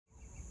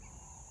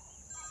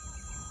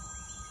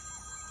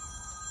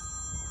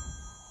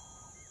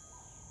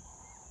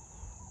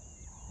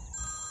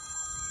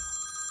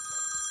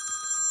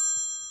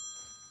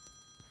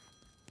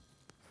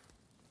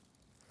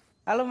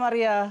Hello,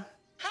 Maria.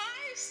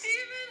 Hi,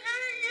 Stephen. How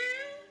are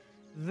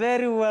you?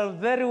 Very well,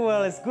 very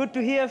well. It's good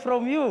to hear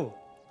from you.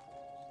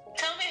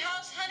 Tell me,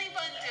 how's Honey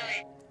Bun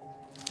doing?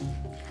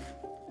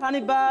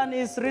 Honey Bun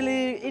is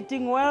really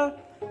eating well.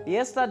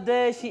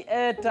 Yesterday, she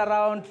ate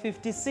around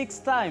 56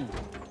 times.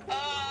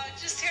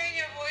 Just hearing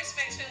your voice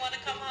makes me want to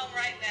come home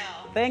right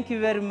now. Thank you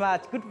very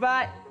much.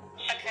 Goodbye.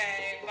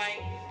 Okay, bye.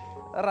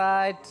 All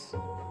right.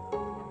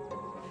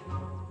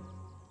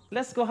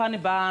 Let's go, Honey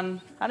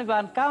Bun. Honey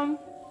Bun, come.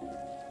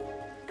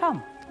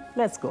 Come.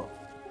 Let's go.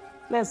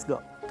 Let's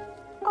go.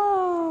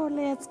 Oh,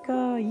 let's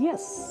go.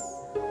 Yes.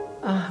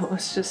 Oh, it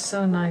was just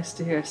so nice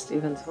to hear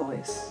Stephen's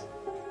voice.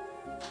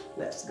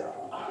 Let's go.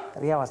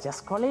 Ria was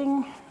just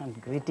calling and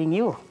greeting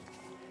you.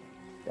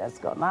 Let's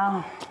go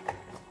now.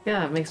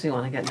 Yeah, it makes me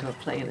want to get into a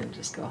plane and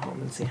just go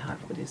home and see how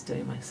everybody's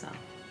doing myself.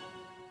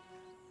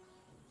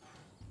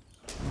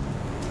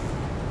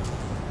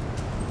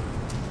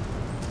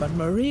 But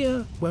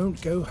Maria won't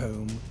go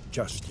home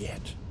just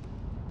yet.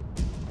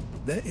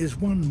 There is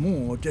one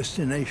more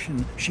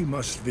destination she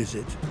must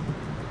visit.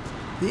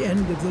 The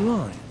end of the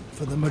line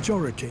for the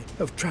majority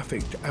of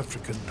trafficked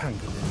African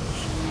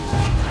pangolins.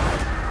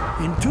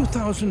 In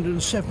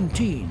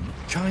 2017,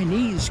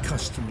 Chinese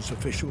customs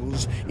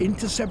officials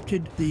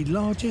intercepted the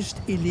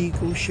largest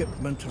illegal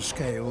shipment of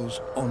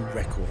scales on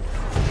record.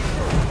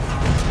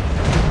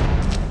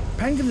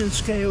 Pangolin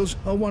scales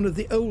are one of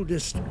the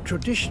oldest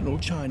traditional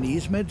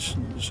Chinese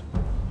medicines,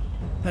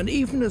 and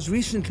even as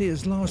recently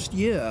as last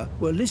year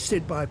were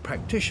listed by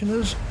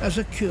practitioners as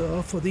a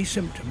cure for the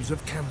symptoms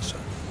of cancer.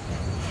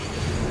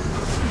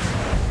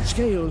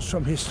 Scales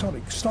from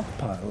historic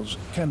stockpiles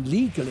can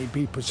legally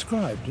be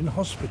prescribed in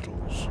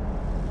hospitals.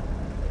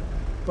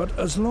 But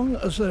as long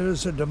as there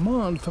is a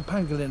demand for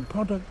pangolin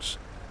products,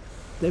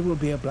 there will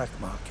be a black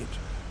market.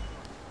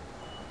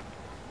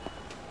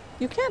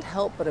 You can't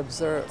help but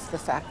observe the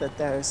fact that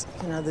there's,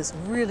 this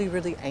really,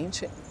 really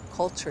ancient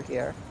culture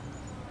here,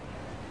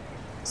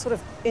 sort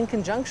of in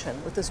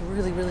conjunction with this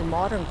really, really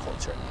modern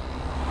culture.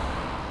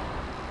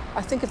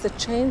 I think if the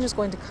change is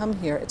going to come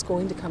here, it's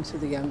going to come through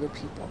the younger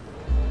people.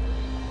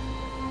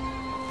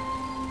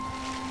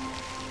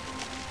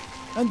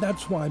 And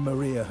that's why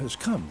Maria has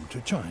come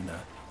to China,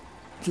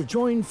 to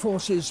join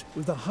forces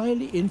with a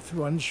highly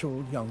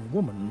influential young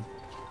woman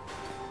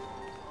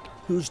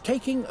who's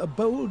taking a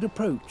bold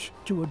approach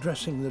to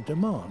addressing the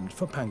demand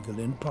for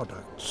pangolin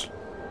products.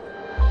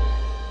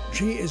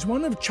 She is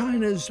one of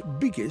China's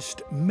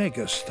biggest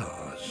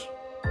megastars.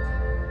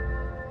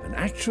 An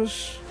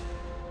actress,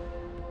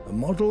 a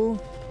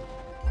model,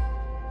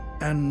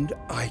 and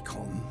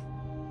icon,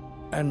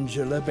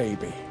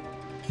 Angelababy.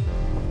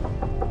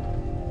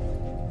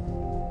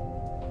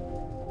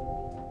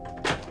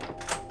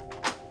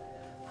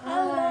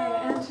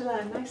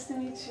 Nice to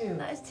meet you.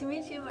 Nice to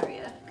meet you,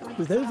 Maria.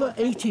 With over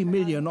 80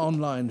 million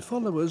online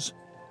followers,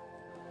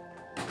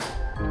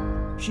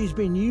 she's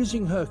been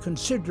using her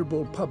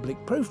considerable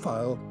public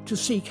profile to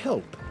seek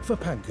help for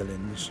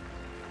pangolins.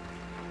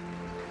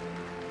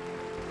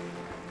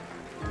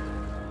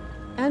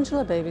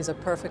 Angelababy's a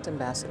perfect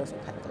ambassador for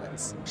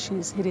pangolins.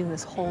 She's hitting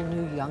this whole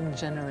new young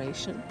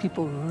generation.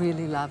 People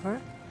really love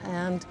her,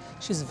 and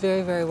she's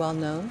very, very well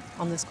known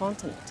on this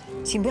continent.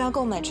 请不要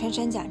购买穿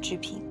山甲制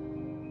品，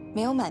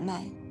没有买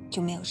卖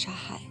就没有杀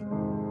害。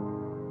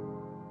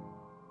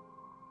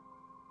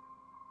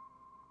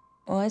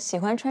我喜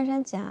欢穿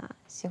山甲，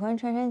是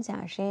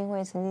因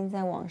为曾经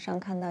在网上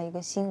看到一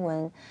个新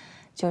闻，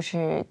就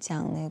是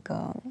讲那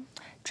个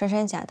穿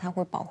山甲它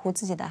会保护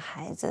自己的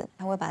孩子，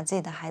它会把自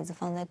己的孩子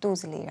放在肚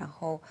子里，然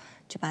后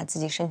就把自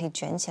己身体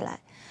卷起来。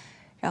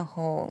然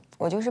后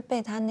我就是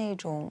被它那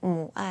种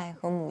母爱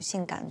和母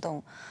性感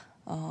动。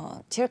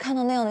其实看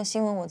到那样的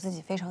新闻，我自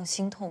己非常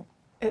心痛。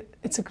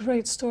It's a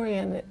great story,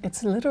 and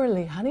it's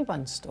literally Honey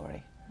Bun's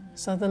story.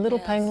 So the little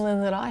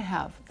pangolin that I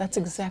have, that's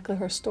exactly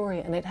her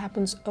story, and it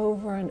happens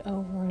over and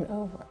over and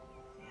over.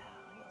 Yeah,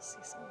 you'll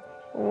see some.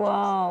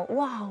 Wow,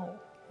 wow.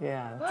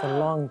 Yeah, it's a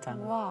long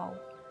tongue. Wow.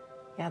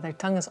 Yeah, their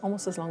tongue is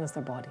almost as long as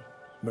their body.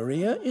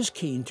 Maria is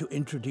keen to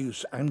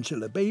introduce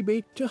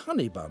Angelababy to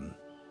Honey Bun.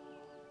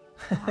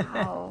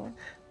 Wow.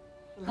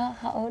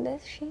 How old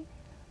is she?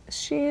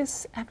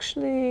 She's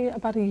actually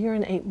about a year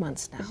and 8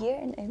 months now. A year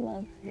and 8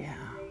 months. Yeah.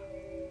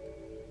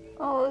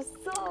 Oh,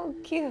 so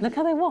cute. Look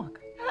how they walk.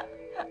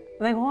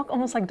 They walk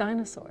almost like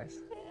dinosaurs.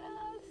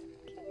 Yes.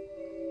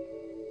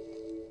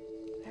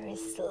 Very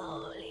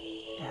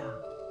slowly. Yeah.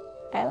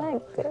 I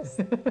like this.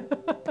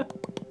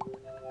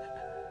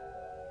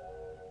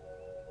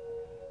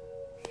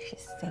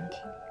 She's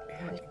thinking,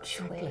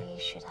 which way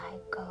should I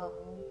go?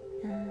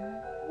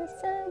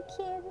 So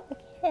cute,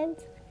 look at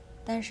it.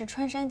 但是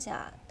穿山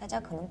甲大家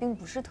可能并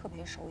不是特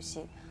别熟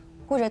悉，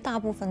或者大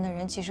部分的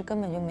人其实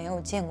根本就没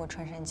有见过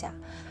穿山甲。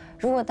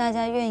如果大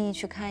家愿意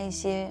去看一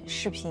些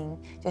视频，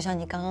就像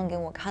你刚刚给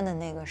我看的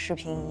那个视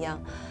频一样，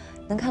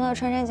能看到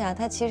穿山甲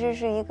它其实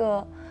是一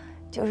个，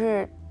就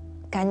是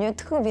感觉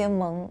特别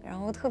萌，然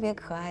后特别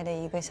可爱的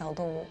一个小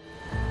动物。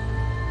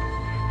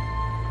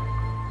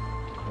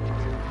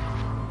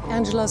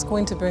Angela's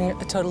going to bring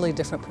a totally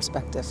different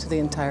perspective to the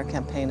entire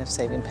campaign of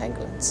saving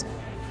pangolins.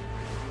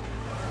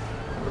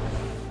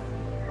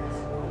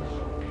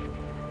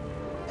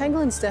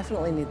 Pangolins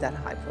definitely need that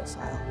high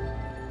profile.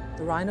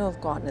 The rhino have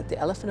gotten it, the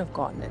elephant have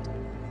gotten it.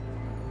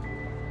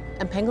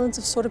 And pangolins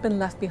have sort of been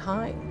left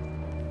behind.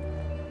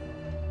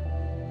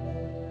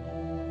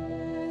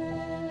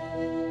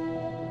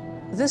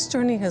 This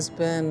journey has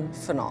been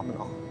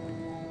phenomenal,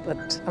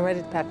 but I'm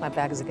ready to pack my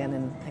bags again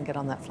and get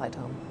on that flight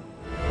home.